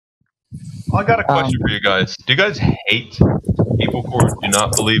I got a question for you guys. Do you guys hate people who do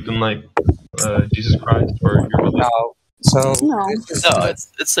not believe in like Jesus Christ or your religion? No. So No. this is No,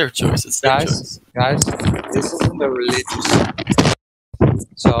 it's their choice. It's their choice. guys. This isn't the religious.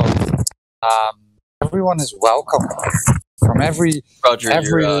 So everyone is welcome from every Roger,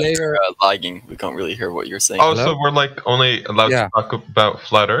 every you're, layer. lagging. We can't really hear what you're saying. Oh, Hello? so we're like only allowed Yeah. to talk about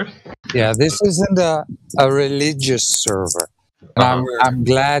flat Earth? Yeah, this isn't a religious server. And I'm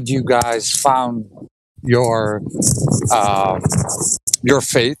glad you guys found your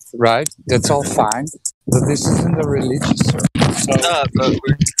faith, right? That's all fine. But this isn't a religious server. So But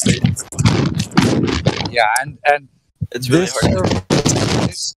yeah, and it's really this hard.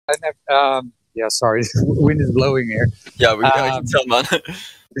 server, yeah, sorry, wind is blowing here. Yeah, I can tell, man.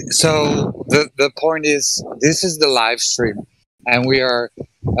 So the point is, this is the live stream, and we are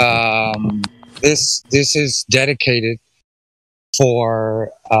this is dedicated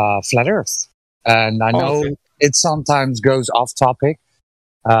for flat Earth, and I know it sometimes goes off topic,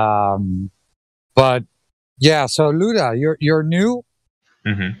 but yeah. So Luda, you're new,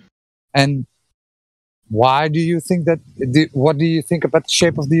 and why do you think that? What do you think about the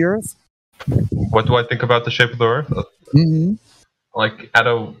shape of the Earth? What do I think about the shape of the Earth? Mm-hmm. Like out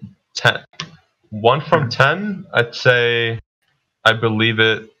of 10, 1 from 10, I'd say I believe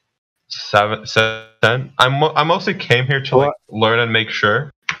it 7, 10. I mostly came here to like learn and make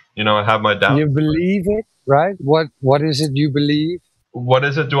sure. You know, I have my doubts. You believe it, right? What is it you believe? What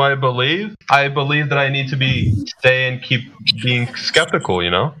is it do I believe? I believe that I need to stay and keep being skeptical,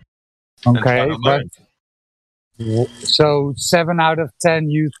 you know? Okay, but so 7 out of 10,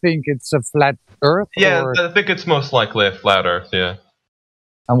 you think it's a flat Earth? Yeah, or? I think it's most likely a flat Earth, yeah.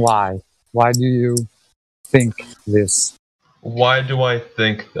 And why? Why do you think this? Why do I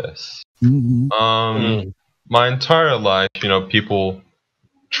think this? Mm-hmm. My entire life, you know, people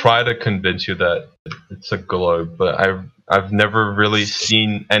try to convince you that it's a globe, but I've never really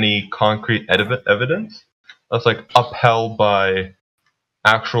seen any concrete evidence that's like upheld by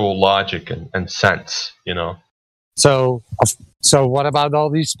actual logic and sense, you know. So what about all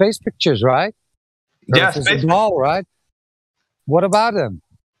these space pictures, right? Yeah, Earth is a ball, right? What about them?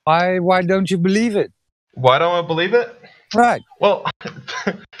 Why don't you believe it? Why don't I believe it? Right. Well,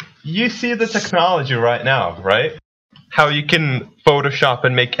 you see the technology right now, right? How you can Photoshop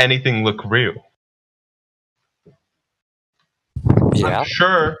and make anything look real. Yeah. I'm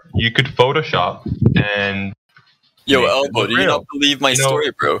sure you could Photoshop and Yo, Elbow, do you not believe my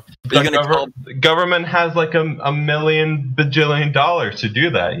story, bro? Are you gonna the government has like a million bajillion dollars to do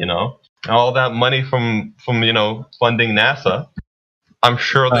that, you know? And all that money from you know funding NASA. I'm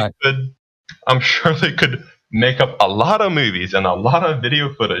sure they could make up a lot of movies and a lot of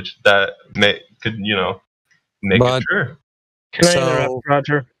video footage that could you know make it true. Can I interrupt,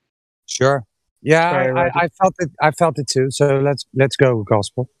 Roger? Sure. Yeah, Sorry, I felt it too. So let's go,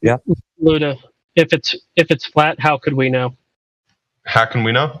 Gospel. Yeah. Luda, if it's flat, how could we know? How can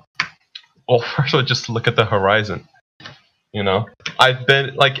we know? Well, first of all, just look at the horizon. You know, I've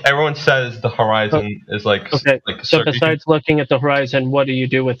been like everyone says the horizon is like okay. So besides looking at the horizon, what do you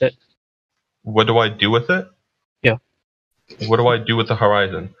do with it? What do I do with it? Yeah. What do I do with the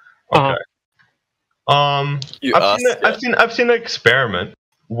horizon? Okay. I've seen an experiment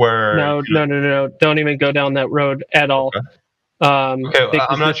where no, don't even go down that road at all. Okay.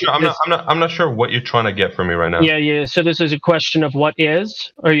 I'm not sure. I'm not sure what you're trying to get from me right now. Yeah. So this is a question of what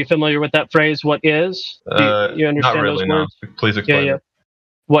is. Are you familiar with that phrase? What is? You understand not really, those words? No. Please explain. Yeah.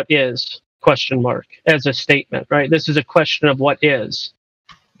 What is? Question mark as a statement, right? This is a question of what is.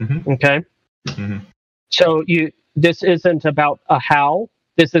 Mm-hmm. Okay. Mm-hmm. So this isn't about a how.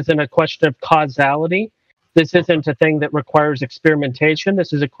 This isn't a question of causality. This isn't a thing that requires experimentation.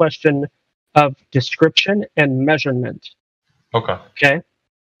 This is a question of description and measurement. Okay.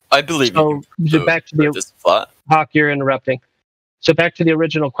 I believe. So back to the Hawk, you're interrupting. So back to the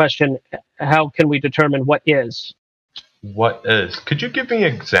original question: how can we determine what is? What is? Could you give me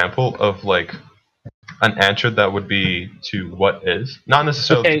an example of like an answer that would be to what is? Not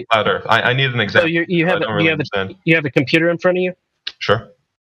necessarily flat Earth. I need an example. So you have a computer in front of you? Sure.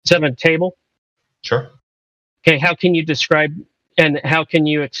 Does it have a table? Sure. Okay. How can you describe and how can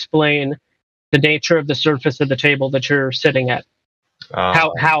you explain the nature of the surface of the table that you're sitting at?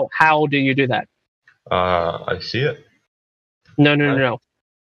 How do you do that? I see it. No.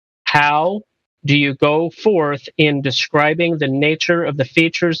 How do you go forth in describing the nature of the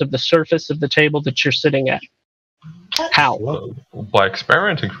features of the surface of the table that you're sitting at? How? By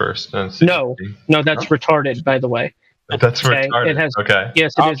experimenting first. No, that's retarded, by the way. That's retarded. It has, okay.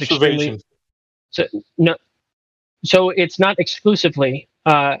 Yes, it is extremely. So it's not exclusively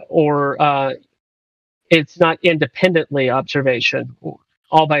or it's not independently observation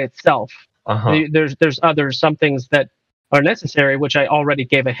all by itself. There's some things that are necessary, which I already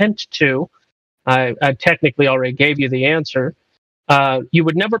gave a hint to. I technically already gave you the answer. You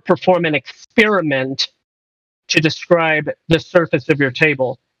would never perform an experiment to describe the surface of your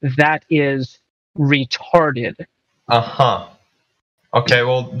table. That is retarded. Okay,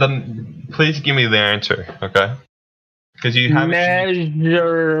 well then please give me the answer, okay? Because you have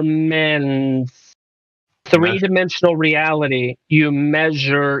measurements. Three-dimensional reality. You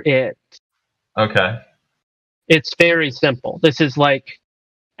measure it. Okay. It's very simple. This is like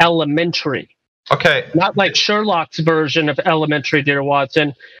elementary. Okay. Not like Sherlock's version of elementary, dear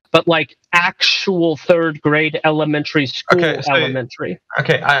Watson, but like actual third grade elementary school elementary.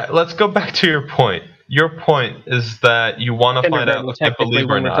 Okay, let's go back to your point. Your point is that you want to find out if I believe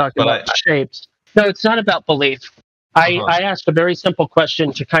or not. But shapes. No, it's not about belief. I asked a very simple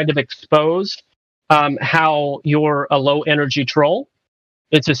question to kind of expose how you're a low energy troll.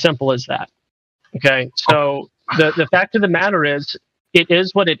 It's as simple as that. Okay, so the fact of the matter is, it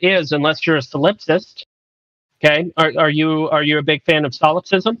is what it is, unless you're a solipsist. Okay, are you a big fan of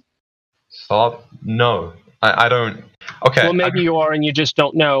solipsism? No, I don't. Okay. Well, maybe you are, and you just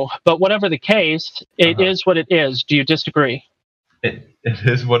don't know. But whatever the case, it is what it is. Do you disagree? It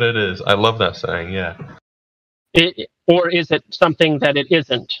is what it is. I love that saying. Yeah. Or is it something that it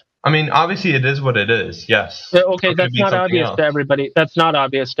isn't? I mean, obviously, it is what it is. Yes. Okay, that's not obvious to everybody. That's not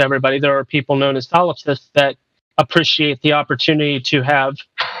obvious to everybody. There are people known as solipsists that appreciate the opportunity to have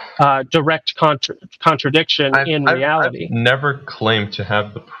direct contradiction in reality. I've never claimed to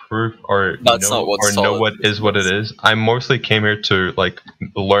have the proof or know what is what it is. I mostly came here to like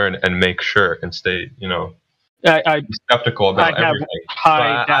learn and make sure and stay, skeptical about everything.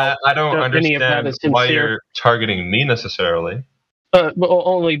 I don't understand why you're targeting me necessarily.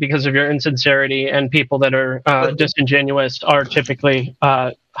 Only because of your insincerity, and people that are disingenuous are typically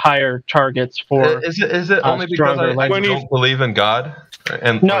higher targets for. Is it only because I don't believe in God?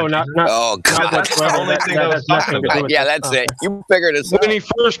 And no, not. Oh God! That's the only thing I was talking about. Yeah, that's it. You figured it out. When he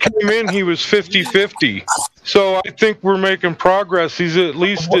first came in, he was 50-50. So I think we're making progress. He's at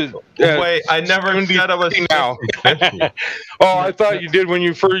least wait. I never said I was now. Oh, I thought you did when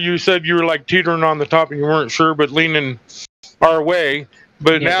you said you were like teetering on the top and you weren't sure, but leaning our way,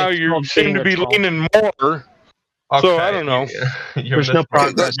 but now you seem to be leaning more. Okay. So I don't know. There's no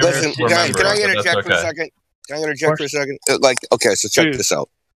progress. Listen, can I interject for a second? Can I interject for a second? Okay, so check this out.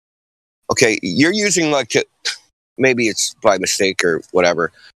 Okay, you're using maybe it's by mistake or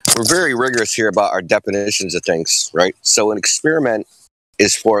whatever. We're very rigorous here about our definitions of things, right? So an experiment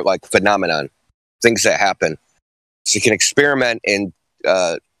is for like phenomenon, things that happen. So you can experiment and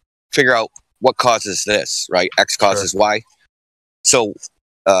figure out what causes this, right? X causes Y. So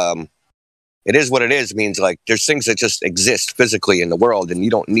it is what it is means like there's things that just exist physically in the world, and you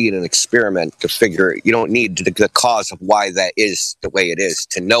don't need an experiment to figure. You don't need the cause of why that is the way it is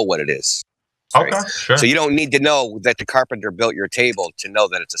to know what it is. Right? Okay, sure. So you don't need to know that the carpenter built your table to know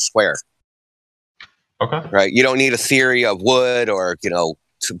that it's a square. Okay. Right. You don't need a theory of wood or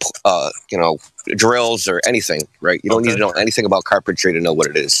drills or anything. Right. You don't need to know anything about carpentry to know what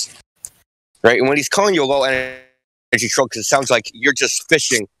it is. Right. And when he's calling you a low energy troll, because it sounds like you're just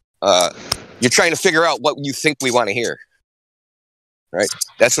fishing. You're trying to figure out what you think we want to hear. Right?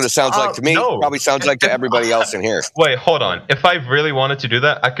 That's what it sounds like to me. No. Probably sounds like to everybody else in here. Wait, hold on. If I really wanted to do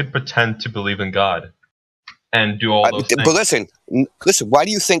that, I could pretend to believe in God and do all those things. But listen, why do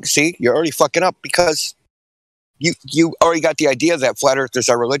you think, see, you're already fucking up because you already got the idea that flat earthers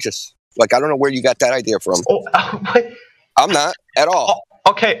are religious. Like, I don't know where you got that idea from. I'm not at all.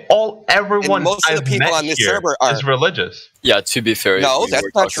 Okay, everyone most of the people on this server is religious. Yeah, to be fair, no, that's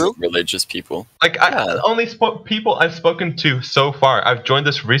not true. Religious people. Like only people I've spoken to so far. I've joined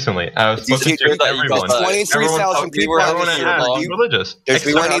this recently. I've spoken to everyone. 23,000 people on this server. Religious. There's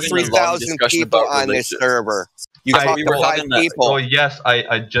 23,000 people on this server. You talked to 5 people. Oh yes,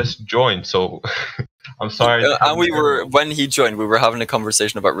 I just joined, so I'm sorry. And when he joined, we were having a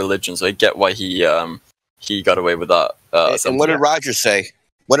conversation about religion. So I get why he got away with that. And what did Roger say?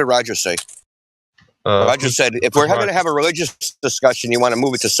 Roger said, if we're going to have a religious discussion, you want to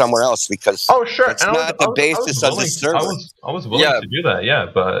move it to somewhere else because it's not the basis of the server. I was willing to do that, yeah,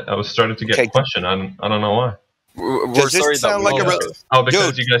 but I was starting to get questioned. I don't know why. Does this sound like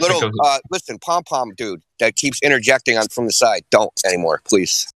because you guys think listen, Pom dude that keeps interjecting from the side. Don't anymore,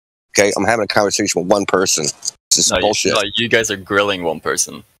 please. Okay, I'm having a conversation with one person. This is bullshit. You guys are grilling one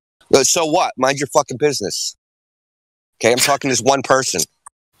person. So what? Mind your fucking business. Okay, I'm talking to this one person.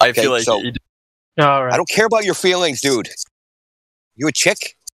 I feel like all right. I don't care about your feelings, dude. You a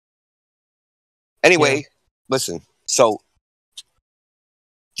chick? Anyway, listen. So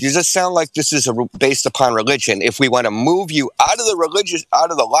you just sound like this is based upon religion. If we want to move you out of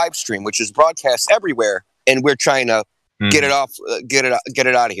the live stream, which is broadcast everywhere, and we're trying to get it off, get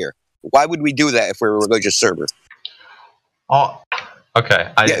it out of here. Why would we do that if we're a religious server? Oh,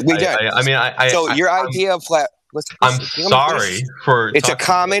 okay. So your idea of flat. I'm sorry for. It's a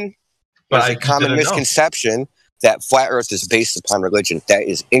common misconception that flat Earth is based upon religion. That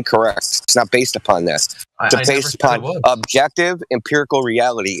is incorrect. It's not based upon that. It's based upon objective, empirical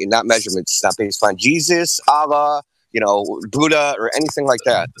reality, and not measurements. It's not based upon Jesus, Allah, Buddha, or anything like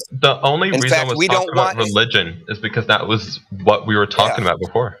that. The only reason I was talking about religion is because that was what we were talking about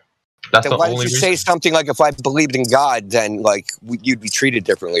before. That's the only reason. Why did you say something like, if I believed in God, then you'd be treated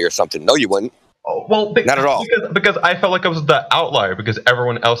differently or something? No, you wouldn't. Oh, well, not at all. Because I felt like I was the outlier because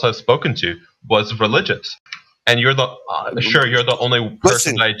everyone else I've spoken to was religious. And you're the only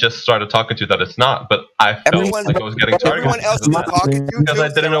person I just started talking to that it's not. But I felt like I was getting targeted. Everyone else you're talking to, because I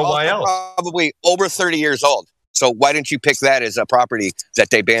didn't know why else. Probably over 30 years old. So why didn't you pick that as a property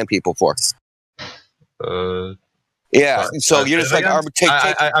that they ban people for? Yeah. So you're just like I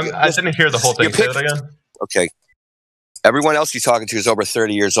didn't hear the whole thing. Say it again. Okay. Everyone else you're talking to is over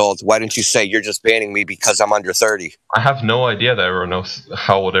 30 years old. Why didn't you say you're just banning me because I'm under 30? I have no idea that everyone knows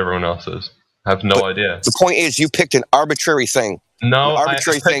how old everyone else is. I have no idea. The point is, you picked an arbitrary thing. No, I'm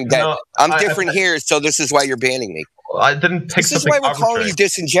different here, so this is why you're banning me. I didn't pick This is why we're calling you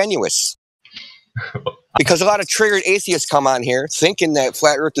disingenuous. Because a lot of triggered atheists come on here thinking that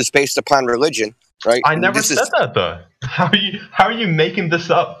flat Earth is based upon religion, right? I never said that though. How are you making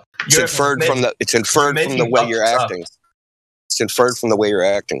this up? It's inferred from the way you're acting. It's inferred from the way you're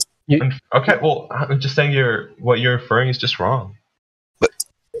acting. Okay, well, I'm just saying what you're inferring is just wrong.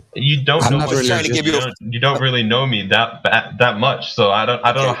 You don't know you don't really know me that much, so I don't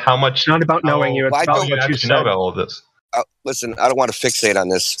know how much. It's not about knowing you. It's about what you said. Know about all of this. Listen, I don't want to fixate on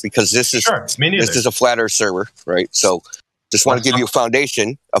this because this is a flat Earth server, right? So, just want to give you a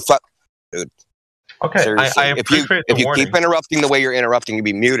foundation. Dude. Okay, I appreciate if you keep interrupting the way you're interrupting, you'll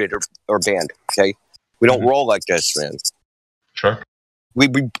be muted or banned. Okay, we don't roll like this, man. Sure.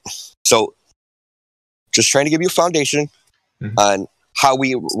 So, just trying to give you a foundation on how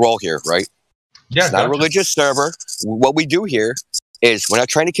we roll here, right? Yeah, it's not a religious server. What we do here is we're not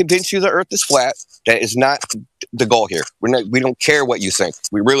trying to convince you the Earth is flat. That is not the goal here. We don't care what you think.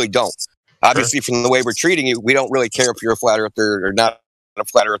 We really don't. Obviously, from the way we're treating you, we don't really care if you're a flat earther or not a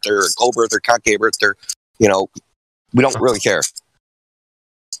flat earther or globe earther, concave earther. We don't really care.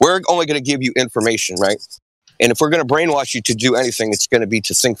 We're only going to give you information, right? And if we're going to brainwash you to do anything, it's going to be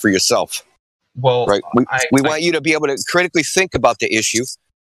to think for yourself. Well, right. We want you to be able to critically think about the issue.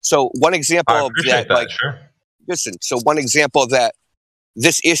 So one example of that, listen. So one example of that,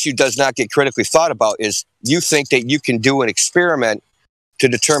 this issue does not get critically thought about is you think that you can do an experiment to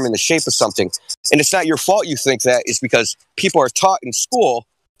determine the shape of something, and it's not your fault. You think that is because people are taught in school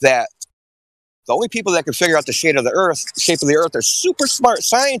that the only people that can figure out the shape of the Earth are super smart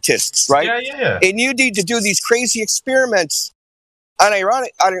scientists, right? Yeah. And you need to do these crazy experiments. And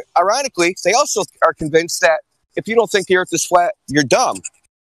ironically, they also are convinced that if you don't think the Earth is flat, you're dumb,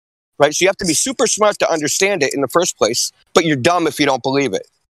 right? So you have to be super smart to understand it in the first place, but you're dumb if you don't believe it.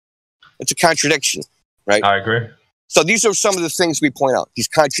 It's a contradiction, right? I agree. So these are some of the things we point out, these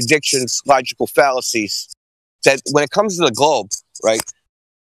contradictions, logical fallacies, that when it comes to the globe, right,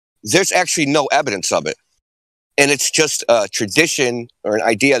 there's actually no evidence of it. And it's just a tradition or an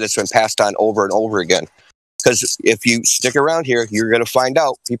idea that's been passed on over and over again. Because if you stick around here, you're going to find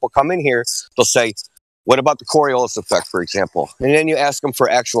out. People come in here, they'll say, what about the Coriolis effect, for example? And then you ask them for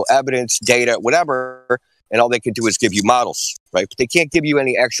actual evidence, data, whatever, and all they can do is give you models, right? But they can't give you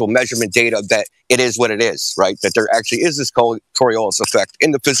any actual measurement data that it is what it is, right? That there actually is this Coriolis effect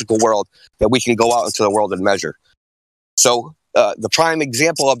in the physical world that we can go out into the world and measure. So the prime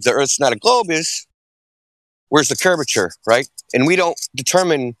example of the Earth's not a globe is, where's the curvature, right? And we don't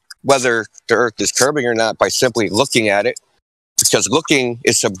determine whether the Earth is curving or not by simply looking at it, because looking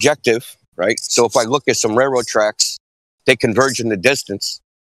is subjective, right? So if I look at some railroad tracks, they converge in the distance,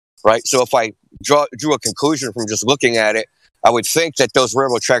 right? So if I drew a conclusion from just looking at it, I would think that those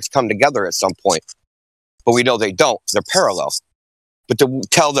railroad tracks come together at some point. But we know they don't. They're parallel. But to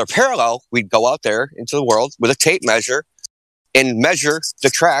tell they're parallel, we'd go out there into the world with a tape measure and measure the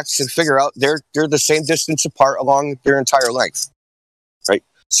tracks and figure out they're the same distance apart along their entire length, right?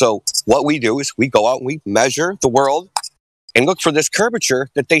 So what we do is we go out and we measure the world and look for this curvature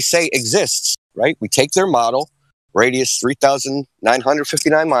that they say exists, right? We take their model, radius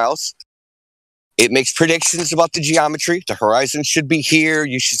 3,959 miles, It makes predictions about the geometry. The horizon should be here.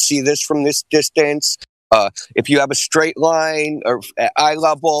 You should see this from this distance. If you have a straight line or at eye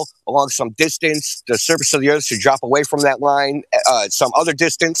level along some distance, the surface of the Earth should drop away from that line some other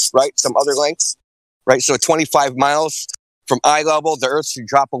distance, right? Some other length, right? So 25 miles from eye level, the Earth should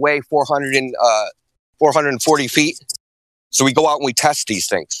drop away 440 feet. So we go out and we test these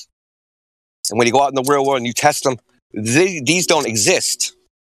things. And when you go out in the real world and you test them, these don't exist.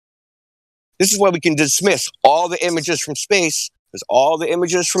 This is why we can dismiss all the images from space, because all the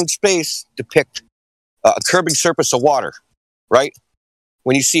images from space depict a curving surface of water, right?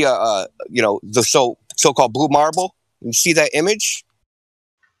 When you see the so-called blue marble, you see that image.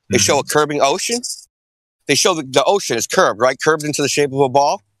 They show a curving ocean. They show the ocean is curved, right? Curved into the shape of a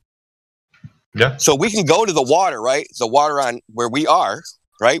ball. Yeah. So we can go to the water, right? The water on where we are,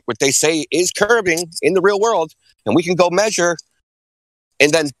 right? What they say is curving in the real world, and we can go measure,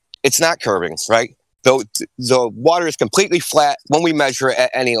 and then it's not curving, right? The water is completely flat when we measure it at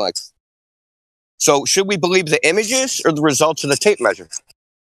any length. So should we believe the images or the results of the tape measure?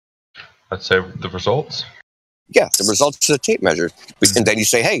 I'd say the results. Yeah, the results of the tape measure. And then you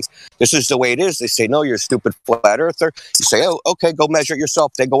say, hey, this is the way it is. They say, no, you're a stupid flat earther. You say, oh, okay, go measure it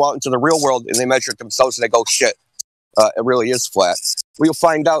yourself. They go out into the real world and they measure it themselves and they go, shit, it really is flat. What you'll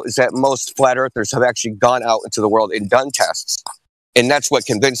find out is that most flat earthers have actually gone out into the world and done tests. And that's what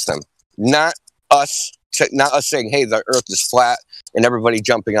convinced them. Not us saying, hey, the earth is flat and everybody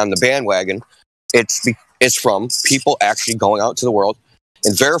jumping on the bandwagon. It's from people actually going out to the world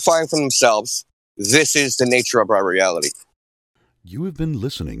and verifying for themselves, this is the nature of our reality. You have been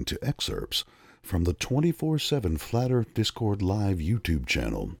listening to excerpts from the 24/7 Flat Earth Discord Live YouTube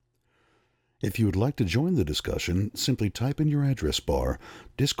channel. If you would like to join the discussion, simply type in your address bar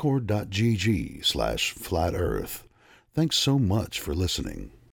discord.gg/flatearth. Thanks so much for listening.